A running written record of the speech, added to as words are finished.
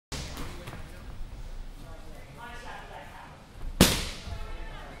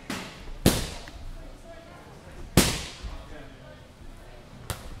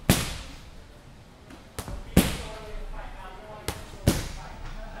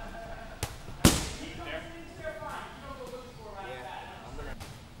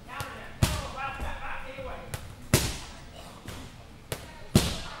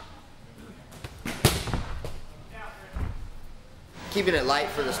keeping it light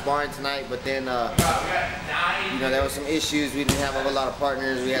for the sparring tonight, but then you know, there was some issues. We didn't have a lot of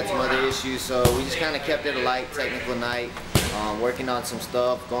partners. We had some other issues, so we just kind of kept it a light technical night, working on some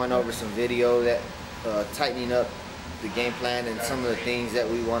stuff, going over some video, that tightening up the game plan and some of the things that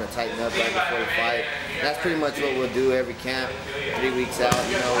we want to tighten up right before the fight. That's pretty much what we'll do every camp, 3 weeks out.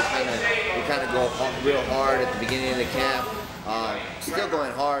 You know, we kind of go real hard at the beginning of the camp. Still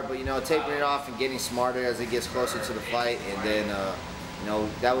going hard, but you know, tapering it off and getting smarter as it gets closer to the fight, and then you know,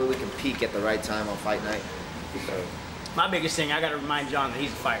 that way we can peak at the right time on fight night. So. My biggest thing, I got to remind John that he's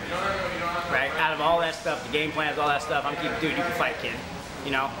a fighter, right? Out of all that stuff, the game plans, all that stuff, I'm keeping, dude, you can fight, kid.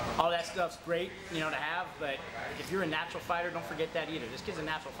 You know, all that stuff's great, you know, to have, but if you're a natural fighter, don't forget that either. This kid's a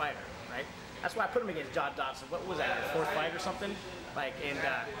natural fighter, right? That's why I put him against John Dodson. What was that, your 4th fight or something? Like, and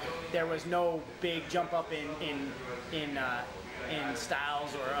there was no big jump up in styles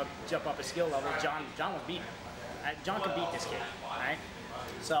or a jump up a skill level. John was beaten. John could beat this kid, right?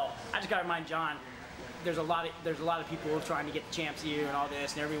 So I just got to remind John, there's a lot of people trying to get the champs here and all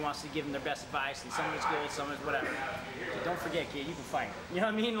this, and everybody wants to give them their best advice, and some of it's good, some of it's whatever. But don't forget, kid, you can fight. You know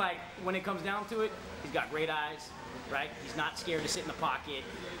what I mean? Like, when it comes down to it, he's got great eyes, right? He's not scared to sit in the pocket.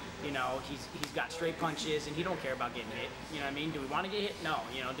 You know, he's got straight punches, and he don't care about getting hit. You know what I mean? Do we want to get hit? No.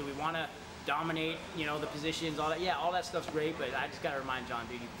 You know, do we want to dominate, you know, the positions, all that? Yeah, all that stuff's great, but I just got to remind John,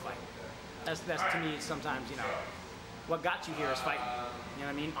 dude, you can fight. That's to me, sometimes, you know, what got you here is fighting. You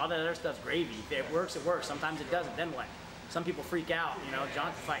know what I mean? All that other stuff's gravy. If it works, it works. Sometimes it doesn't, then what? Some people freak out, you know,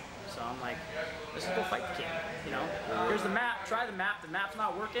 John can fight. So I'm like, let's just go fight the kid, you know? Here's the map, try the map. The map's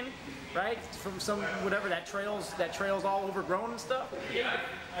not working, right? From some, whatever, that trail's all overgrown and stuff. Yeah,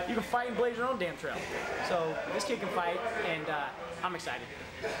 you can fight and blaze your own damn trail. So this kid can fight, and I'm excited.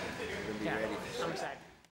 Yeah, I'm excited.